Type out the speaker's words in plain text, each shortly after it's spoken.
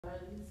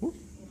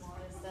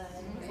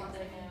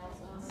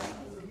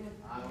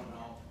I don't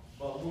know.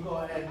 But we'll go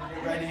ahead and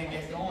get ready and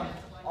get going.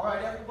 All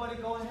right, everybody,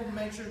 go ahead and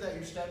make sure that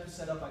your step is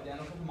set up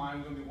identical to mine.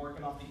 We're going to be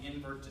working off the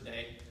invert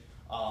today.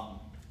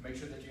 Make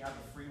sure that you have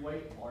a free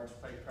weight, a large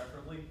plate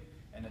preferably,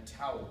 and a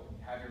towel.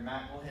 Have your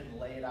mat, go ahead and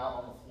lay it out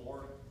on the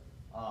floor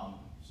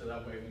so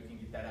that way we can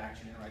get that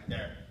action in right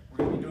there. We're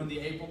going to be doing the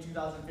April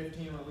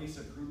 2015 release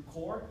of Group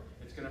Core.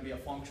 It's going to be a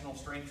functional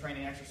strength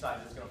training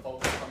exercise. It's going to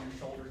focus from your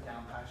shoulders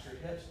down past your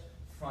hips,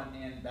 front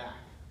and back.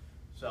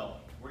 So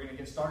we're going to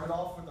get started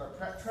off with our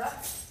prep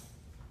track.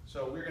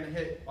 So we're going to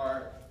hit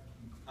our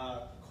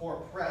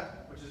core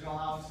prep, which is going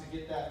to allow us to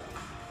get that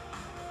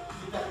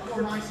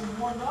core nice and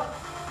warmed up.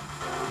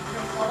 We're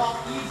going to start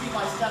off easy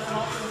by stepping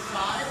off to the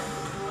side,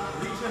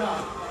 reaching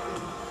up.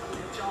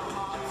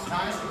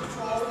 Nice and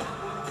controlled.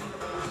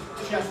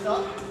 Chest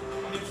up,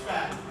 hips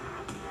back.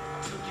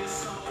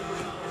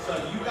 So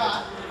you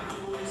got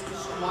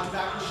squat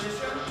back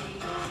position.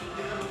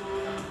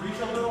 Reach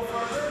a little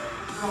further.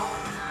 Drop,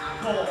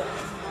 pull.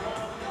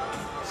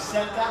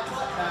 Set that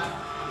butt back.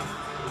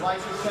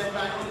 Legs are set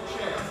back in the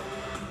chair.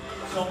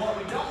 So what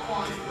we don't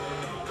want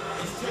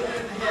is tipping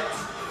at the hips.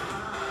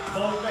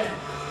 Both bend.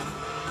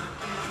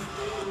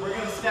 We're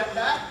going to step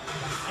back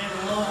and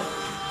run.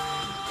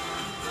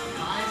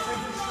 Nice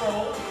and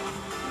controlled.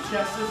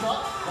 Chest is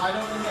up, right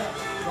over the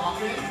hips. Drop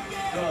in.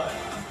 Good.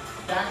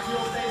 Back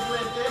heel stays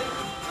lifted.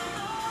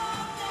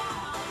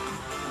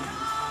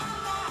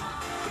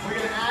 We're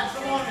going to add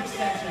some arm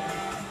extension.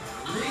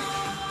 Reach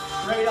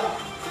straight up.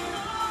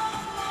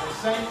 The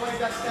same leg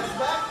that steps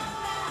back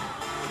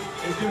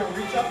is going to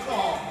reach up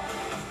tall.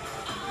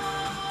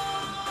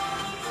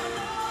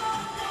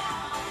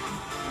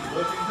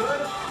 Looking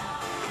good.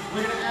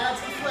 We're going to add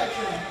some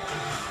flexion.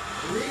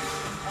 Reach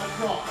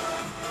across.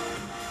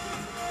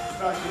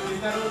 Start to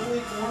get that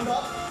oblique warmed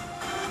up.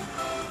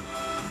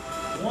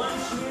 One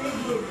smooth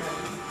movement.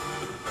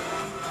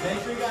 Make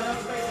sure you got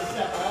enough space to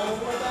step all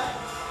the way back.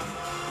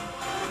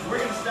 We're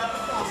going to step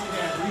across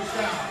again. Reach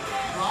down.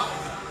 Drop.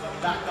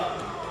 Back up.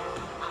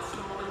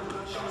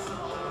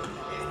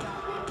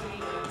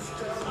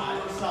 Side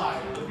to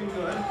side. Looking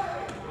good.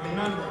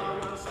 Remember,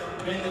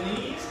 bend the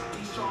knees,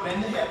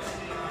 bend the hips.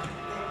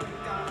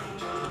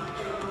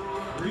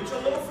 Reach a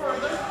little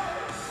further.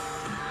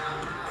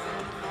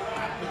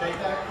 Activate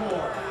that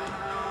core.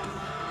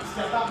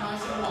 Step out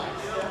nice and wide.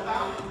 Step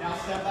out. Now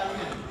step back in.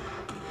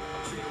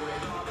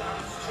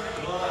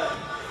 Good.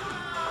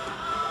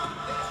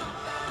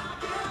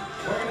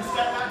 We're going to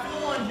step back to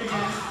the lunge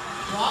again.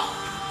 Drop.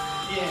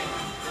 In.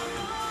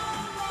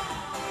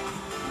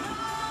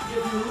 If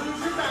you lose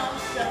your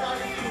balance, step out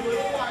your feet a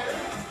little wider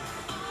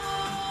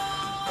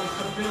for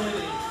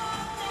stability.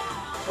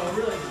 So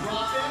really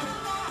drop in.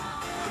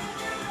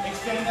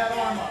 Extend that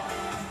arm up.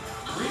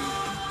 Reach.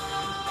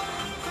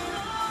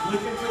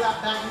 Looking for that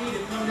back knee to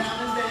come down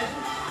and bend.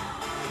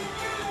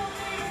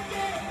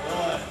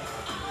 Good.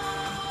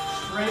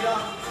 Straight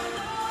up.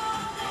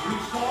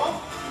 Reach tall.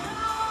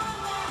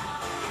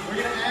 We're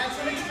going to add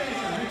some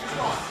extension. Reach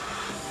across.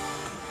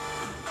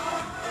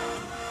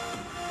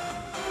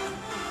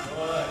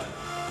 Good.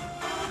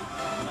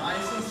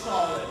 Nice and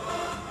solid.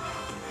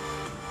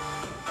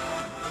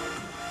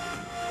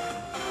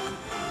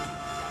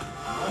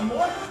 One more.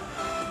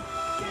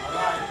 All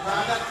right,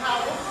 grab that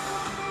towel.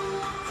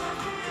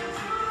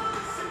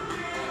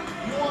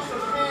 You want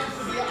those hands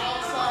to be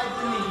outside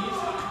the knees.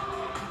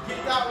 Get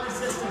that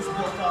resistance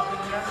built up in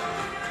there.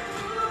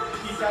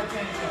 Keep that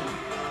tension.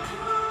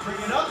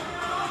 Bring it up.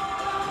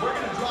 We're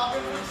going to drop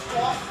into the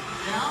squat.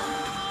 Down,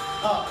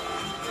 up.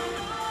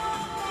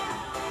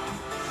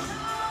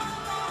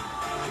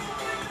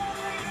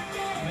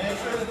 Make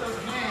sure that those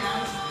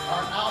hands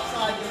are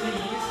outside the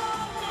knees.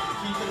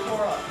 Keep the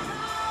core up.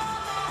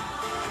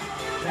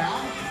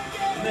 Down,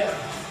 lift.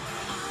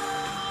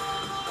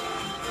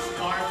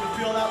 Start to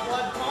feel that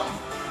blood pump.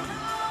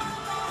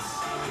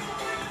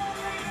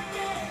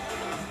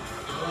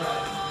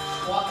 Good.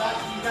 Squat back,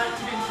 keep that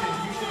tension.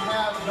 You should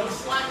have no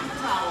slack in the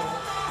towel.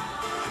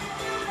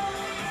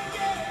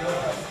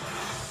 Good.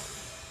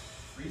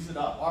 Freeze it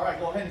up. All right,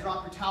 go ahead and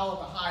drop your towel at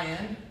the high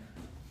end.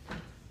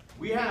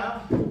 We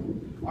have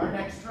our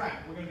next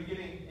track. We're going to be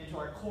getting into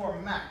our core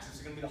max. This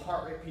is going to be the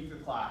heart rate peak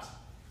of class.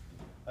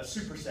 A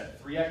superset,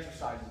 3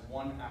 exercises,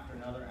 one after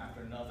another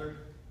after another.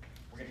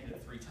 We're going to hit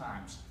it 3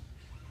 times.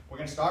 We're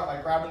going to start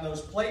by grabbing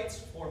those plates,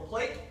 4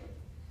 plate.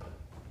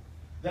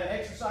 That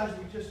exercise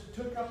we just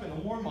took up in the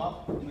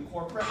warm-up in the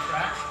core prep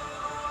track.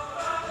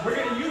 We're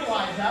going to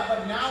utilize that,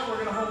 but now we're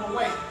going to hold the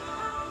weight.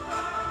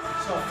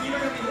 So feet are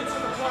going to be hips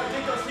width apart.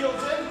 Take those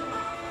heels in.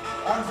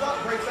 Arms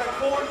up, break that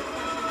core.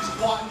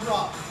 Squat and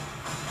drop.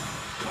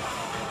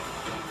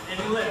 And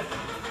lift.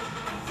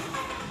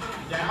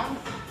 Down.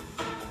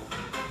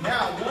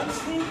 Now, one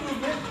smooth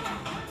movement.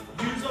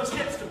 Use those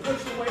hips to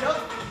push the weight up.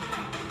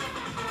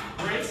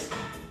 Brace.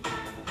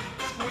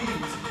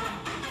 Squeeze.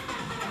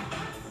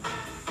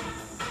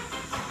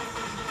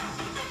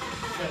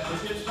 Set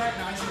those hips back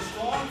nice and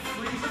strong.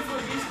 Freeze and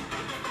freeze.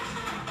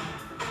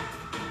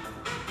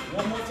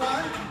 One more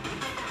time.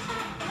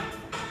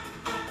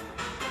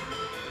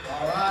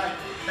 All right,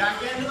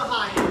 back end to the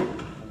high end.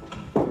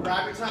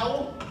 Grab your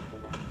towel.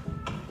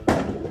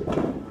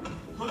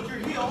 Hook your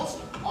heels,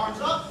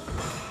 arms up,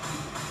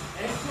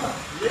 and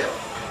crunch. Lift,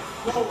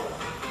 lower.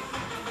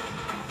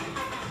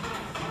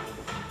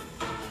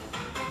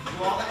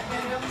 Draw that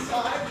hand down the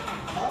side,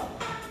 up.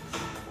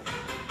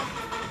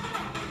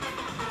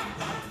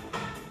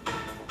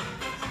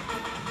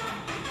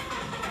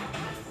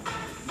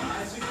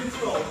 Nice and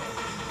controlled.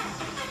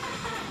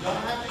 You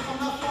don't have to come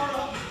that far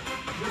up,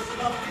 just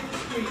enough to get the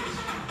squeeze.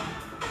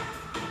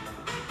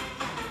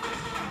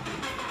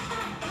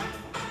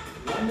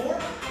 One more.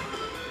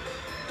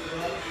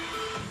 Good.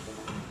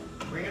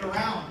 Bring it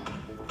around.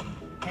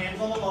 Hands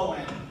on the low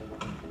end.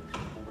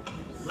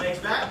 Legs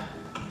back,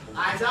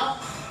 eyes out,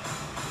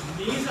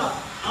 knees up,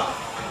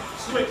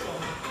 switch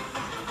them.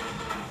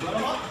 Run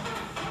them up.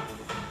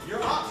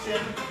 Your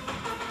option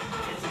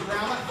is to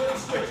ground that foot and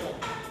switch them.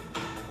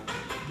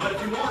 But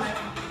if you want it,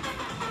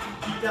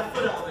 keep that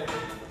foot elevated.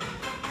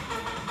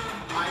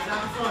 Eyes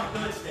out in front,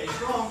 good, stay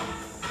strong.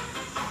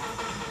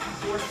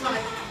 Force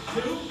tight,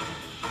 2,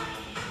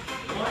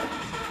 1.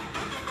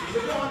 Keep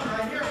it going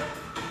right here.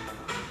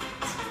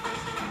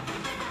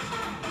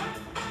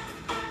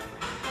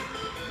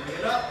 Bring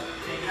it up,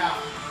 take it out.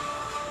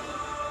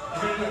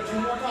 Bring it up 2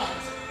 more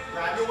times.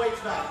 Grab your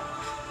weights back.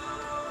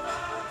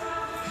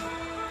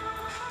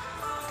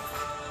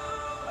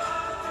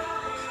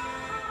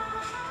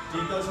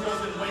 Keep those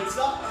heels and weights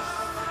up.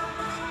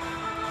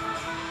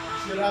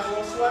 Should have a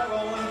little sweat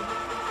rolling.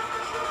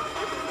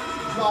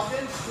 Drop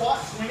in, squat,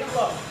 swing it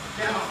low.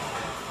 Down,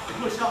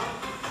 push up.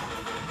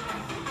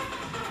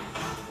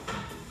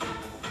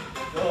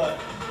 Good.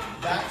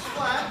 Back's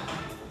flat.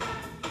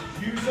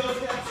 Use those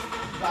hips.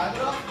 Drive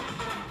it up.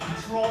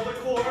 Control the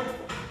core.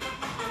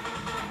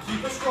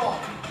 Keep it strong.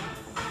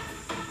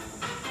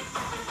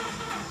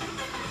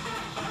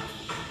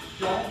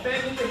 Don't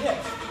bend in the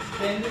hips.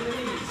 Bend in the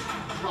knees.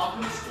 Drop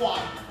in the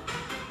squat.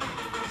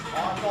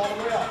 Arms all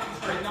the way up.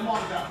 Straighten them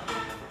arms out.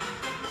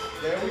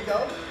 There we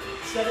go.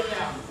 Set it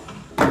down.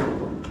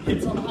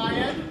 Hips on the high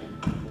end.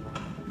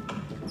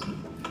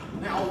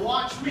 Now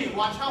watch me.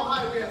 Watch how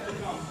high we have to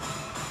come.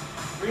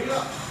 Bring it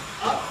up.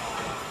 Up.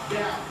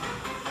 Down.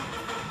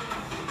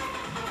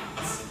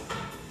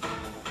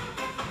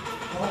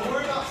 Don't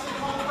worry about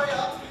sitting all the way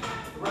up.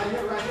 Right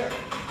here, right here.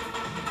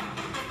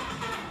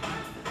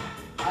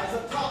 Eyes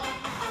up top.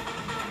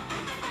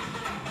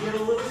 Get a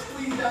little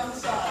squeeze down the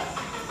side.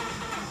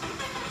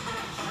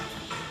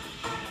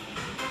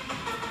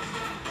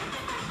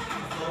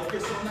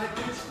 Focus on that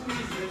good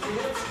squeeze. Lift your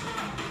hips.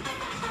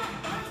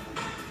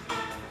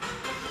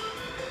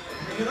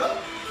 Bring it up.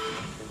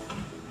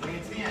 Bring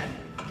it to the end.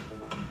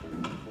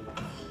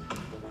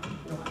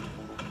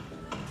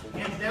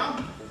 Hands down.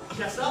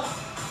 Chest up.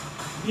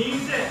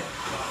 Knees in.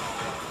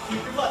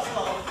 Keep your butt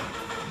slow.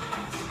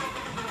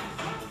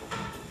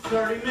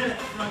 30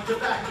 minutes, front to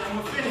back, then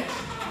we're finished.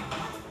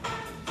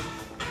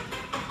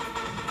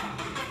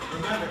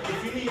 Remember,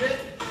 if you need it,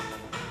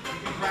 you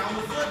can ground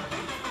the foot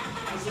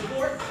for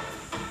support,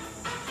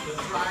 but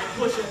try and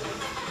push it.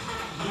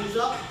 Knees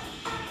up,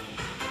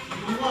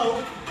 keep them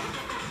low.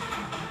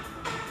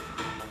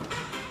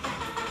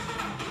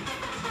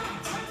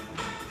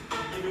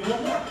 Give me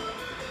one more.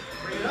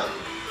 Bring it up.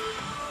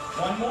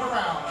 One more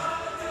round.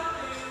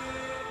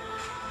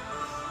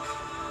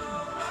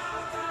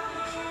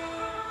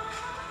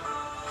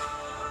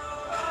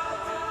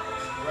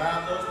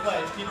 Grab those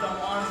plates. Keep them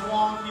arms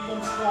long. Keep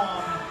them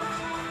strong.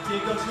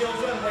 Dig those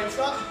heels in. Weights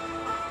up.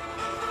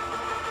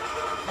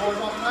 Core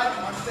on tight.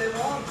 Arms stay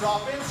long.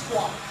 Drop in.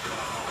 Squat.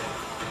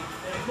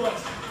 And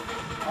push.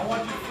 I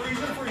want you to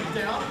freeze and freeze.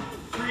 Down.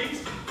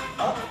 Freeze.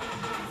 Up.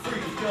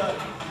 Freeze. Good.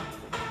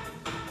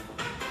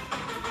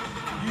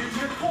 Use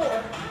your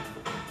core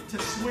to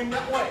swing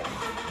that weight.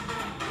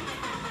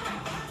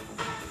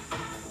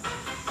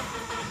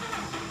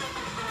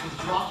 Just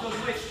drop those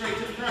weights straight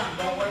to the ground.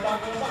 Don't worry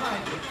about going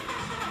behind you.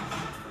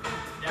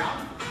 Down,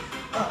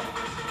 up,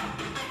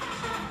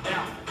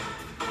 down.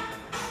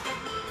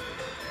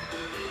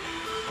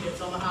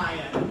 Hips on the high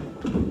end.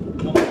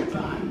 One more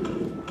time.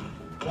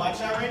 Watch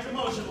that range of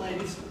motion,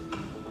 ladies.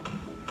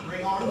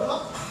 Bring arms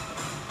up.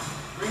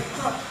 Bring it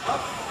front,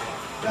 up,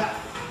 back.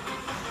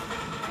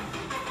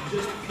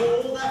 Just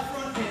pull that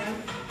front hand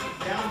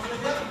down to the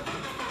hip,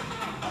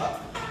 up,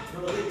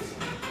 release.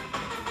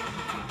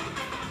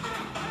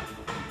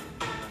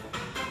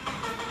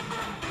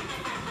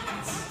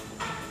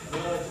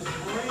 Good. Just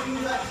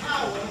bring that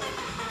towel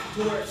to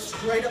where it's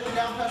straight up and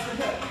down past the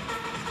hip.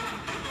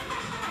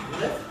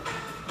 Lift,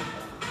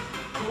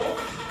 pull,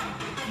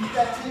 keep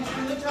that tension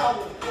in the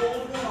towel, pull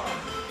with one arm.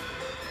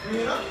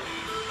 Bring it up,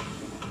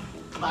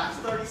 last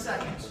 30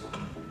 seconds.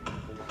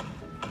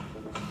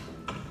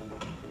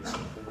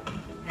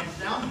 Hands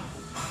down,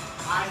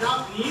 eyes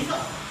out, knees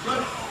up,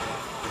 good.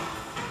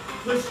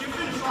 Push your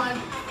finish line.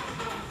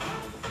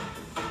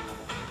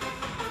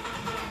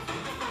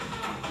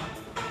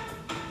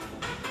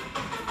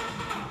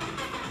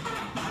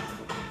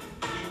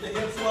 Keep the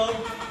hips low.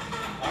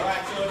 All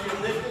right, so if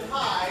you're lifted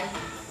high,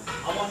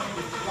 I want you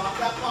to drop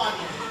that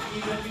body in.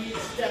 need to be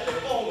stepping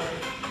forward.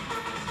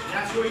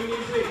 That's where you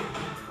need to be.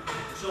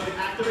 So we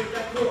activate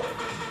that core.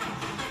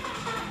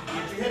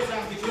 Get your hips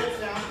down, get your hips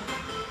down.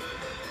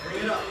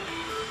 Bring it up.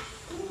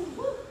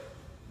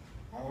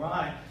 All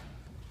right.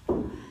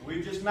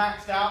 We've just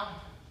maxed out.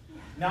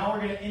 Now we're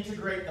going to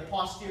integrate the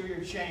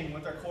posterior chain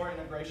with our core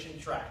integration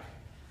track.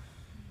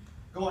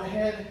 Go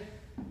ahead,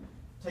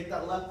 take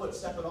that left foot,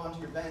 step it onto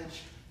your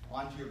bench,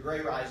 onto your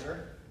gray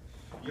riser.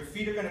 Your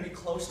feet are going to be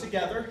close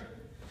together.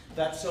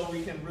 That's so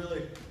we can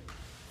really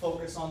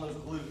focus on those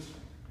glutes.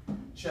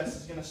 Chest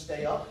is going to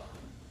stay up,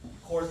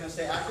 core is going to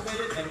stay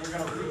activated, and we're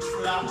going to reach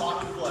for that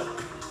bottom foot.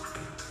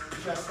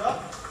 Chest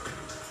up,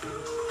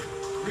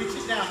 reach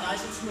it down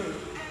nice and smooth.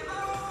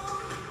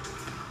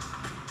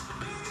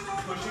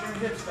 Pushing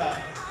your hips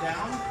back,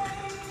 down,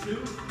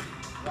 2,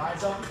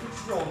 rise up with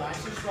control,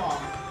 nice and strong.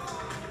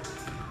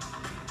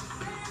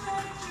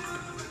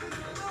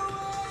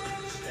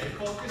 Stay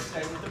focused,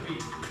 stay with the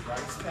beat,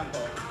 right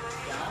tempo.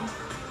 Down,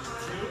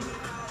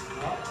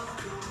 2, up.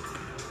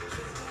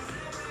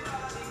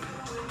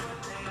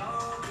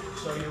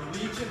 So you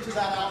reach into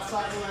that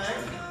outside leg.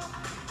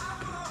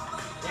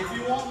 If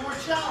you want more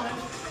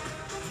challenge,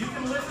 you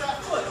can lift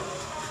that foot.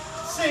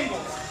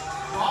 Singles,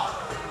 drop,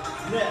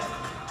 lift.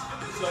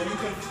 So you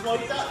can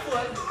float that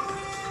foot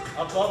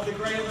above the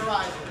gray of the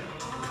riser.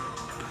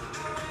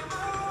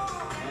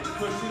 And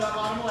push through that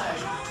bottom leg.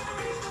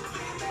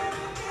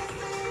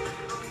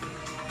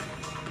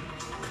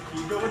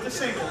 Keep it with the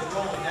singles.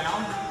 Roll it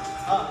down,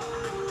 up.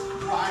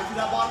 Drive to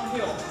that bottom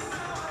heel.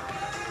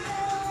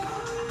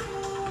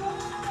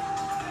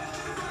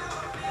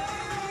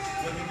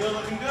 Looking good,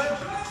 looking good.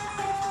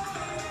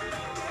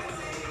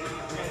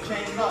 We're going to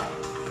change it up.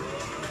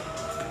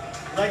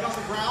 Leg on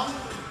the ground.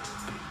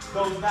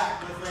 Goes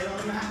back, lift leg on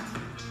the mat.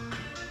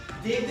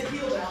 Dig the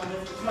heel down,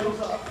 lift the toes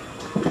up.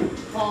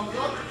 Palms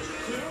up,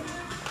 2,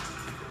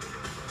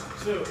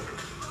 2.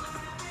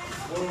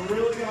 We're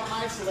really going to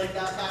isolate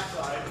that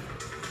backside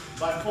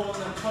by pulling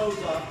them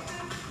toes up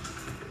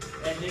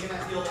and digging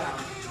that heel down.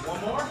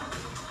 One more.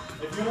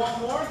 If you want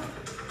more,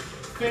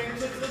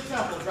 fingertips to the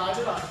temple, drive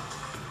it up.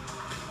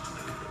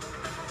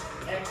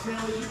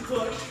 Exhale as you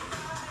push.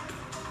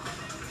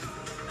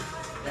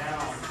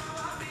 Down.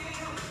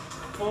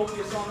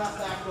 Focus on that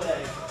back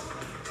leg.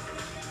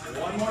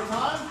 One more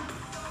time.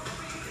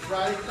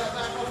 Try to get that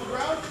back off the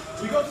ground.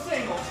 We go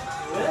singles.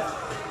 Lift.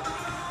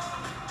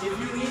 If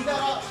you need that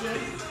option,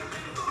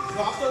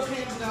 drop those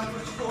hands down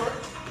for support.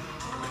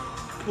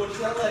 Push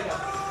that leg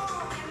up.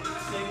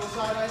 Single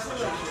side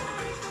isolation.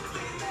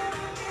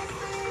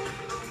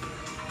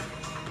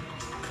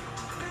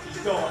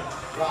 Keep going.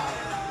 Ride.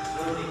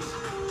 Release.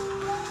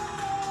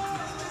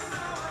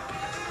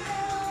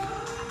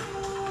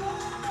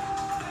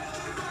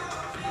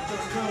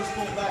 Those toes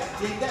pull back.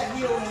 Dig that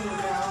heel into the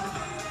ground.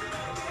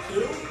 2,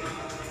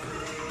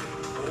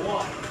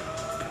 1.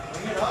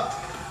 Bring it up.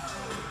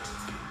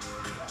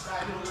 That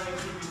back of the leg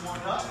should be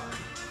one up.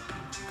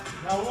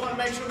 Now we want to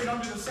make sure we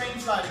don't do the same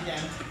side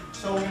again.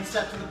 So we're going to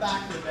step to the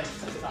back of the bench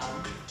this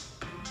time.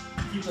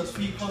 Keep those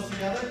feet close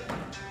together.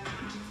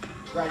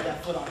 Ride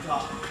that foot on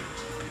top.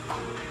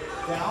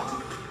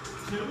 Down.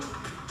 2.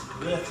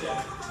 Lift it.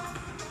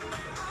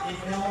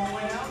 Inhale all the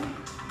way down.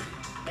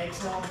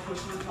 Exhale and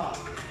push to the top.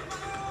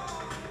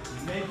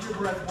 Make your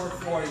breath work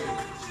for you.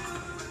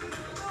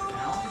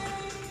 Down.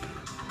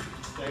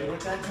 Stay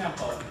with that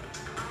tempo.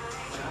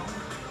 Down.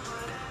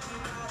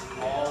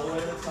 All the way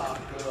to the top.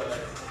 Good.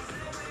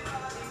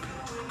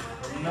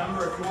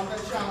 Remember, if you want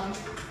that challenge,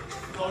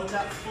 float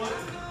that foot,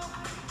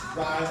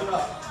 drive it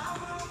up.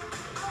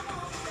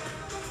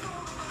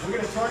 We're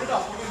going to turn it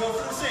up. We're going to go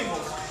for the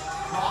singles.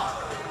 Drop,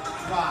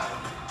 drive.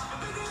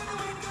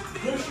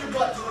 Push your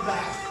butt to the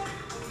back.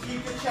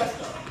 Keep your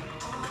chest up.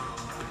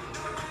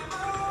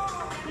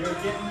 You're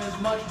getting as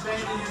much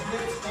bend in your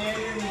hips and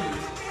your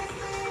knees.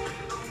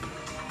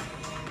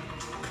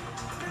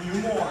 A few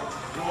more.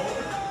 Roll,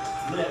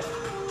 lift.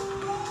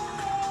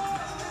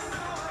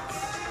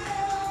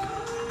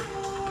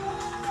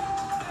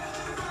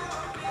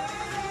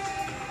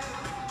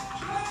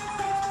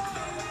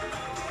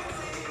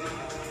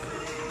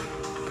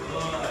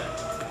 Good.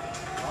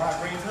 All right,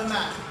 bring it to the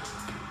mat.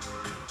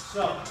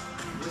 So,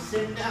 we're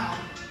sitting down.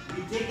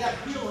 We dig that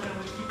heel in and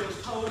we keep those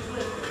toes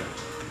lifted.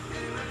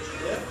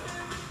 Lift.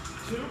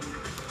 2,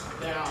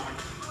 down.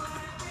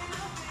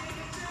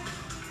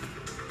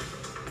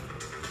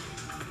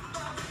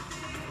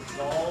 Push it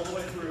all the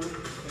way through.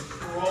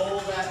 Control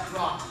that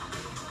drop.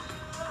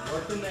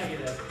 Work the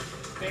negative.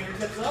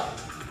 Fingertips up.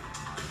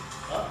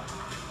 Up.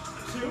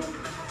 2,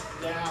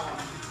 down.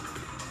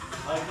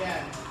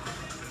 Again.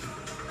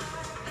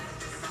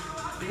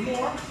 2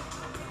 more.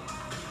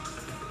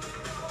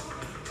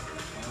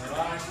 All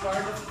right,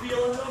 starting to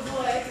feel in those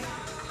legs.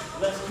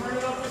 Let's turn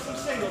it up with some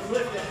singles.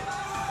 Lift it.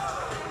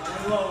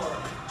 Lower.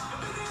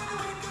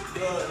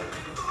 Good.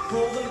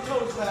 Pull them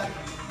toes back.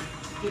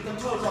 Get them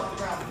toes off the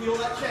ground. Feel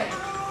that change.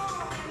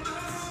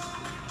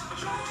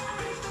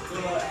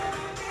 Good.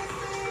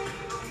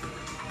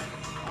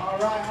 All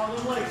right, how are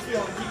them legs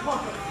feeling? Keep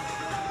pumping.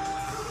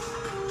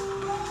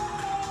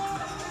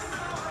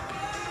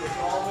 Push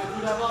all the way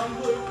through that bottom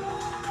glute.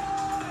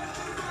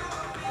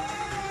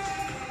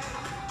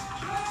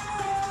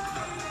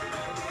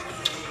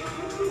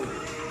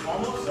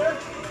 Almost there.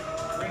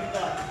 Bring it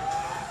back.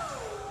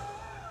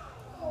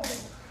 All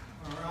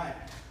right.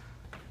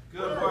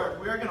 Good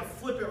work. We are going to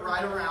flip it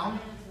right around.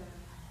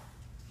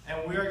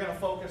 And we are going to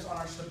focus on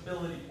our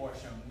stability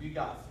portion. We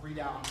got 3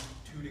 down,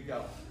 2 to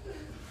go.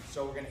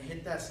 So we're going to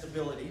hit that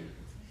stability.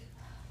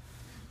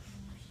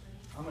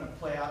 I'm going to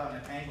play out on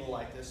an angle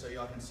like this so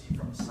y'all can see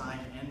from the side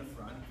and the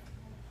front.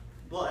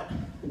 But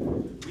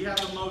we have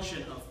a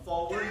motion of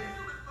forward,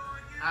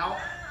 out,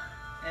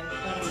 and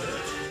under.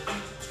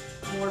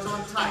 Core's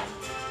on tight.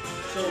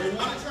 So we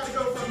want to try to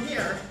go from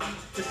here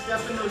to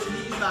stepping those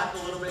knees back a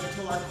little bit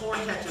until our core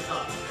catches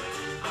up.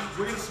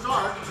 We're going to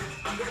start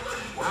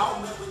out,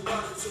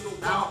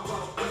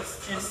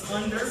 and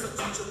under,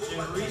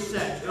 and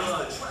reset.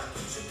 Good.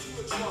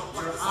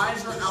 Your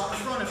eyes are out in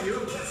front of you.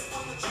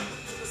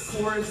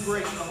 Core is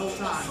braced the whole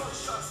time.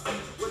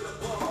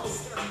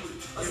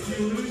 If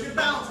you lose your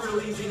balance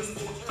real easy,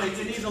 take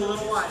your knees a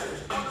little wider.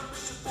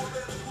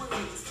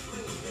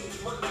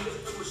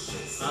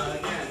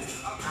 Again,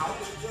 out,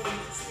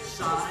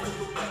 side,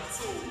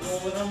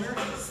 roll it under,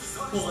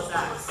 pull it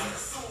back.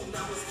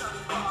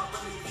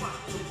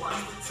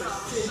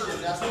 Precision,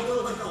 that's what we're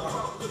looking for.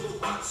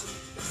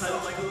 Cut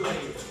it like a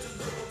blade.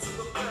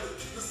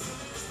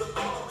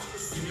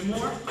 Give me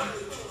more.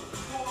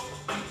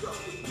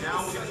 Now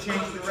we're going to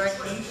change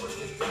directions.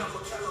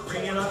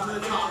 Bring it up to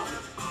the top.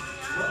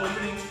 We're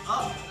opening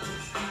up,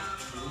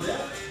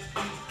 lift,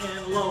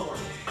 and lower.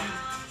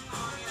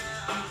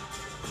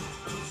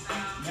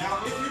 Now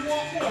if you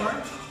want more,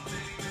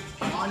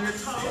 on your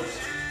toes,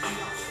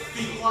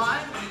 feet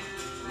wide,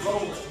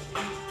 roll it.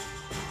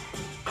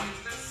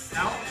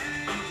 Out,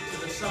 to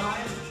the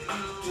side,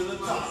 to the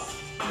top.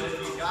 But if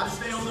you got to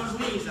stay on those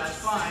knees, that's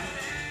fine.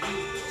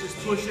 Just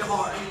push it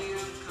hard.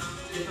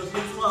 Get those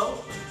hips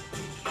low.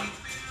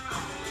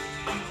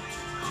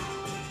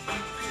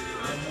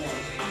 And more.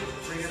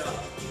 Bring it up.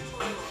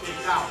 Shake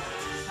it out.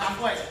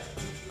 Halfway.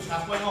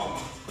 Halfway home.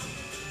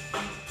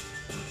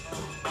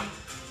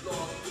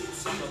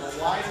 So the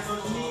wider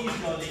those knees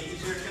go, the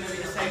easier it's going to be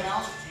to stay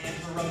out and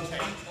to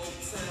rotate.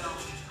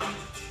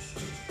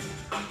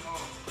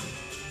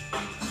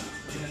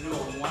 We're going to do it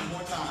one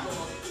more time.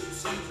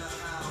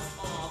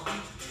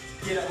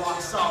 Get it rock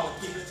solid,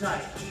 keep it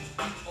tight.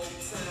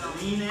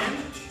 Lean in,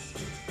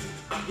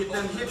 get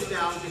them hips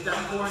down, get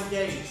that core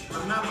engaged.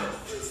 Remember,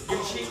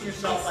 you're cheating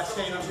yourself by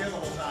staying up here the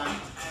whole time.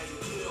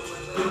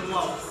 Get them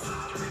low.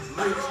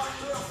 Reach.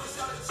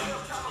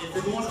 If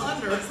you're going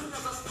under,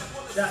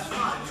 that's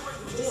fine.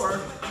 Or,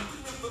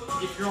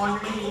 if you're on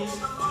your knees,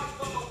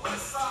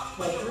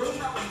 pull through,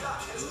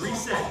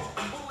 reset,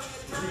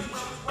 reach.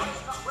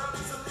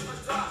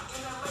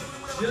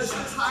 Just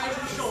as high as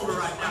your shoulder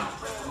right now,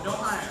 no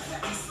higher.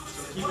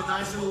 So keep it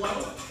nice and low.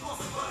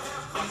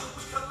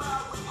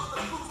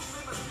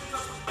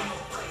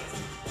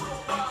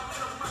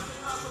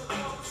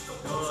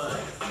 Good.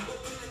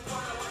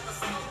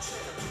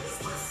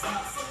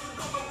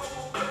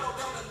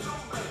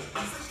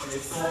 Stay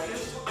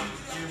focused.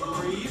 You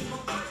breathe.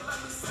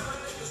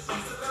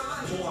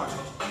 More.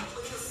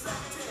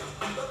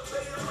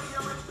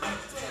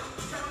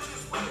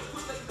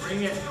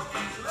 Bring it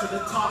to the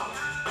top.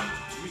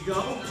 We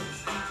go.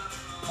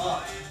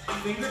 Up.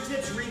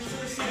 Fingertips reach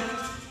for the ceiling.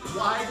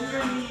 Widen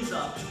your knees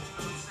up.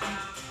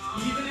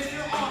 Even if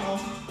you're on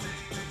them,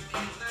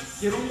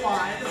 get them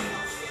wide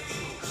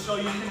so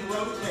you can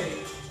rotate.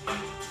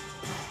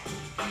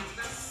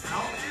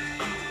 Out.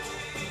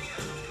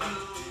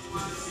 To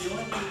the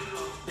ceiling.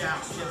 Down.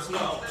 Get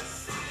slow.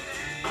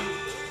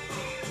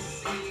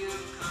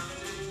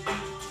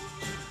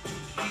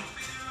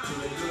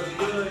 Good, good,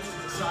 good. To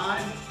the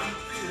side.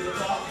 To the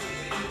top.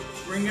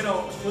 Bring it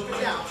over. Flip it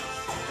down.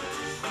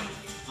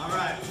 All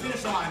right.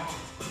 Finish line.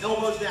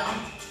 Elbows down.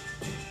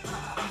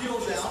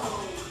 Heels down.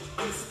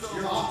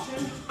 Your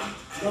option,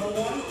 number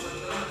one,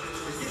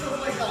 is get those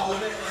legs out a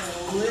little bit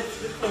and lift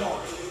the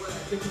core.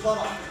 Get your butt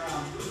off the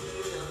ground.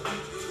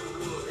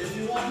 If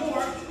you want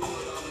more,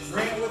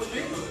 bring it with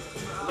me.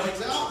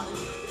 Legs out.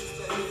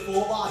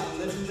 Full body.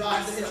 Lift and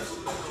drive the hips.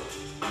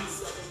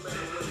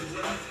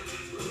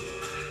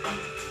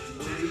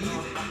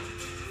 Breathe.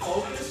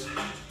 Focus.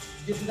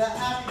 Get to that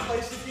happy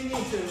place if you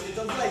need to. Get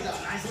those legs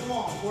out nice and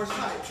long. Core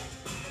tight.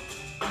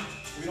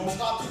 We don't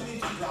stop till we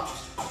need to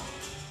drops.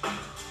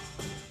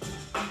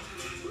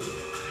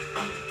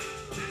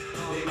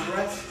 Big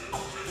breaths.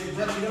 Big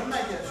breaths. You're going to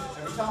make it.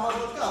 Every time I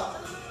look up,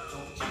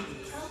 don't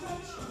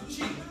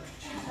cheat.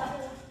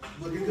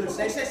 Looking good.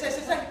 Stay.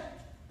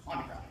 On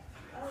the ground.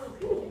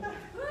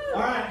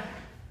 All right.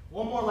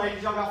 One more,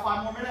 ladies. Y'all got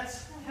 5 more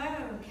minutes? I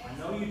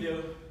know you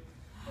do.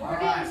 We're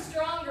getting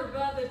stronger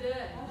by the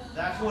day.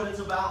 That's what it's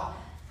about.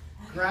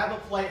 Grab a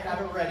plate,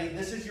 have it ready.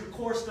 This is your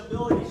core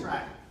stability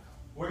track.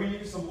 We're going to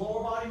do some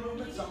lower body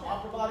movements, some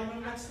upper body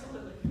movements,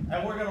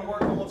 and we're going to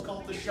work on what's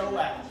called the show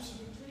abs.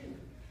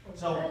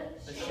 So,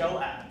 the show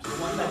abs, the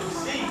ones that you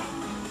see.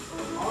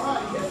 All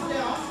right, hips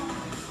down.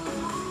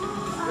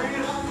 Bring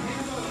it up,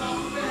 hands on the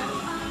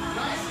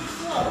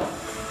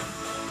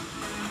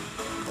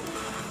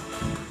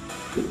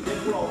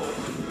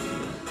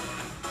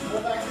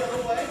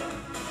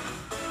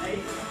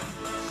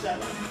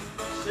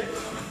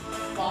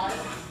 5,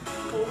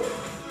 4,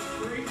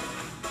 3,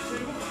 2,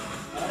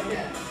 and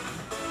again.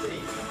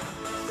 8,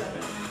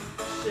 7,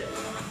 6,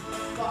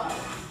 5,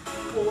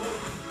 4,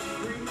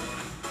 3,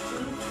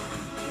 2,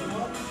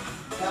 1.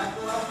 Back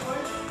the last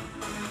way.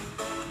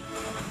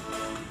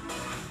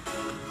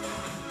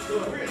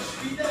 Good. We're going to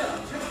speed that up.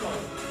 Tempo.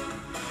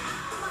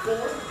 4,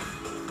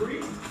 3,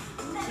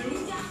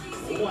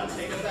 2, 1.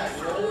 Take it back.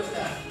 Roll with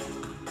that.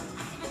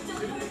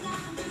 2,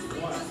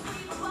 1.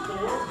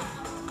 4,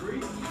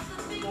 3,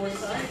 4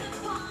 side.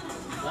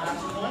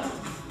 Last one.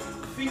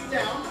 Feet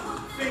down.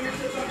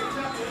 Fingertips on your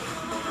temples.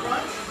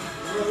 Crunch.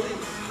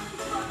 Release.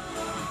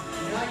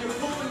 Now you're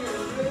pulling your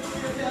wrists to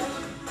your hips.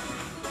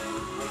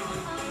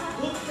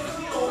 Look at the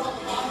heel on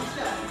the bottom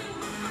step.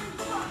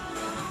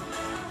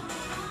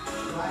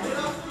 Right it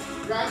up.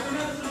 Grab your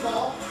medicine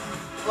ball.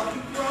 Up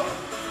and throw.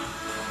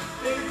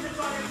 Fingertips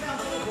on your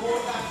temple. Roll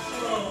it back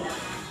slow.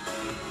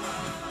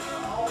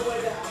 All the way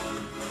down.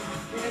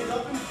 Hands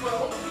up and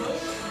throw.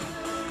 Push.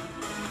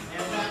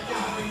 And back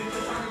down.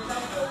 Fingertips on your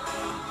temple.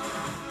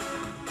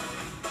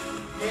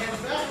 Hands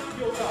back.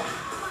 Heels up.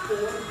 4,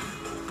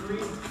 3,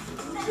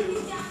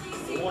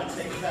 2, 1.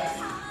 Take it back.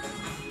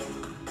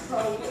 So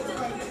we're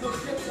going to get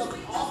those hips up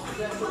off the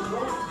bench a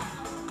little.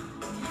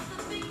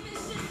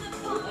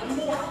 One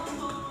more.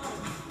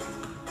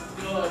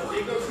 Good.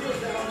 Take those heels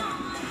down.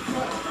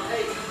 Crunch.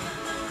 8,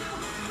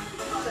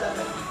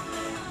 7.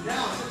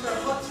 Now, since our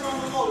butts are on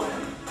the low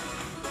end,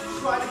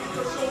 try to get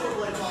those shoulder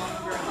blades off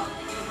the ground.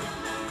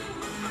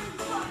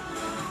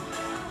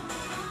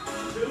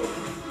 2.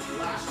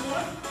 Last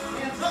one.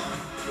 Hands up.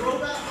 Throw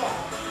that ball.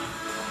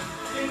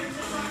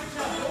 Fingertips on your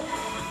temple.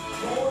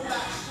 Roll it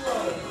back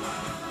slow.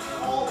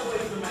 All the way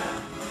to the mat.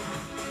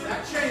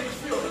 That changes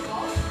feeling,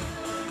 huh?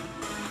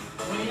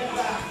 Bring it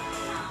back.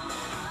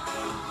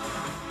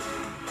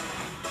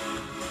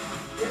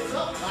 Hips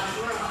up. Last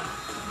round.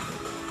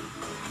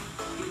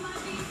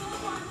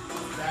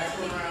 Back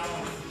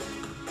around.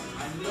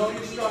 I know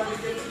you're starting to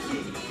get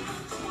fatigued.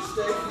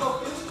 Stay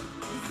focused.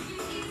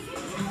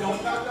 You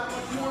don't have that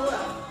much more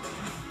left.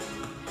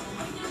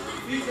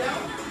 Feet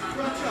down.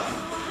 Crunch up.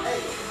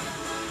 8,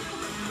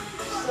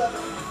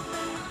 7,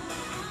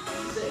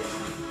 6.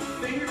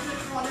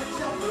 Fingertips on your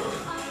temples.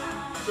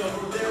 So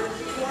we're there to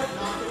support,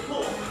 not to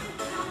pull.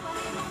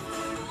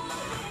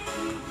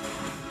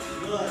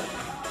 Good.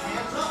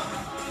 Hands up.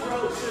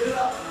 Throw. Sit it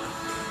up.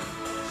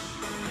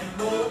 And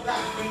roll it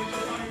back.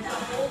 Fingertips on your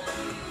temple.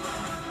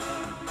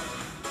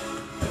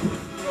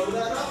 Throw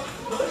that up.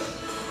 Push.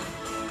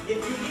 If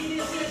you need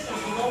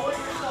assistance, lower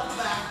yourself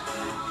back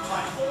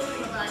by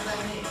holding the back of that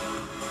knee.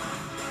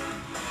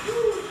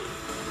 Woo.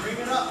 Bring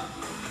it up.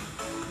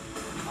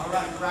 All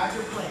right, grab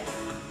your plate.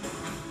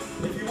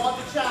 If you want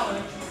the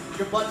challenge,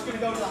 your butt's going to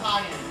go to the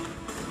high end.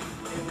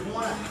 If you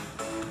want to,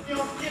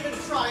 give it a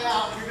try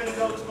out, you're going to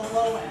go to the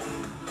low end.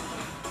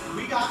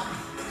 We got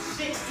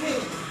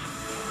 16.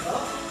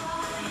 Up,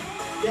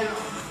 down.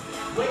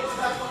 Weights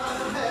back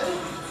behind the head.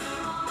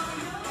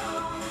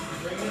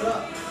 Bring it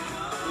up.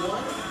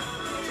 1,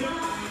 2,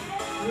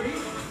 3,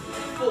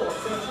 4.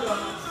 Finish it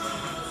up.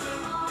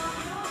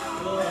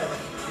 Good.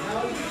 Now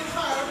as you get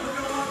tired, we're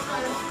going to want to try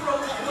and throw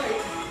that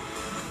weight.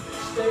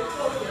 Stay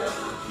focused.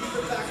 Keep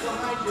it back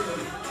behind you.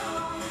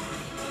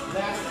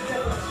 That's the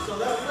difference. So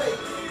that weight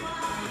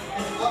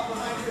is up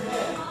behind your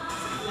head.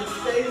 It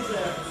stays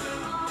there.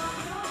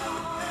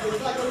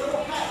 It's like a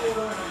little hat you're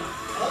wearing.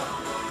 Up,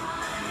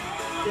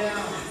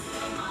 down.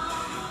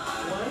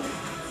 1,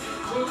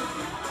 2,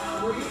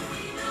 3,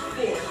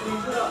 4.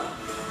 Squeeze it up.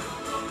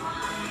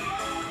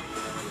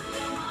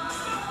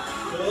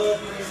 Good.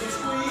 Brace and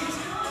squeeze.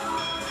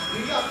 We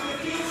got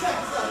 15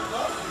 seconds left.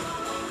 Up,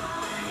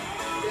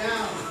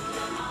 down.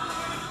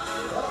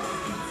 Up.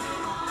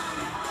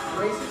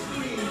 Brace and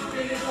squeeze.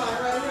 Finish line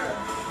right here.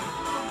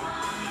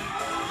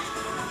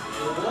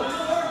 One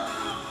more.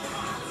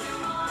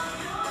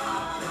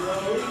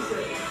 Release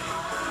it.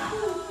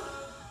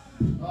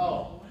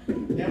 Oh,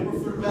 and we're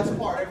for the best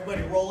part.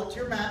 Everybody roll it to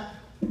your mat.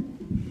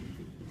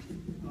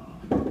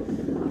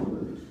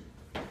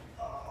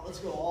 Let's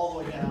go all the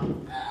way down.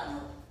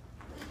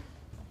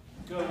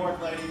 Good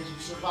work, ladies. You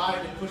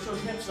survived it. Push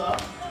those hips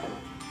up.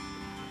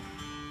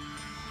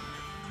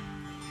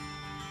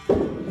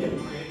 Hip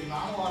bridge.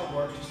 Not a lot of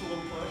work, just a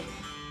little push.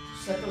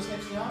 Set those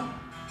hips down.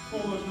 Pull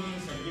those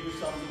knees in. Give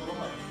yourselves a little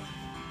hug.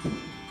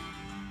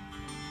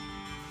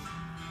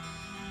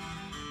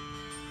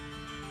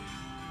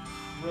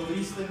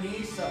 Release the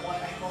knees. Set one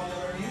ankle on the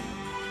other knee.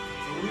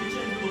 Reach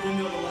into the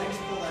window of the legs.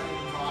 Pull that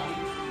into the body.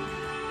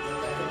 Let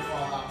that hip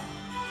fall out.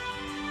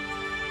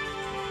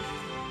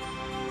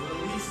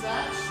 Release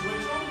that.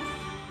 Switch them.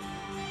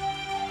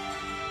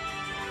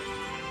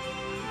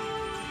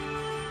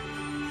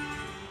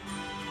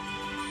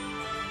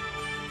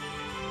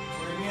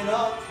 Bring it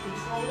up.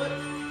 Control it.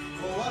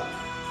 Roll up.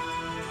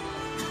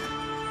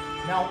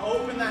 Now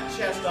open that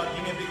chest up.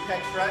 Give me a big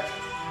pec stretch.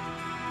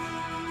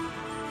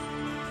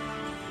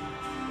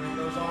 Bring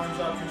those arms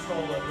up.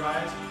 Control it.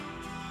 Rise.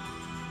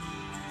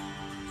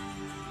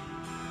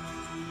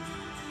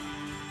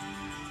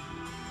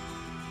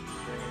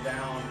 Bring it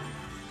down.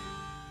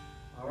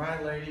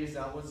 right, ladies,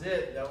 that was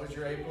it. That was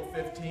your April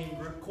 15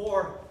 group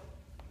core.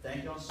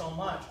 Thank y'all so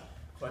much.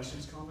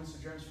 Questions, comments,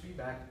 suggestions,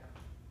 feedback,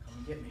 come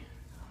and get me.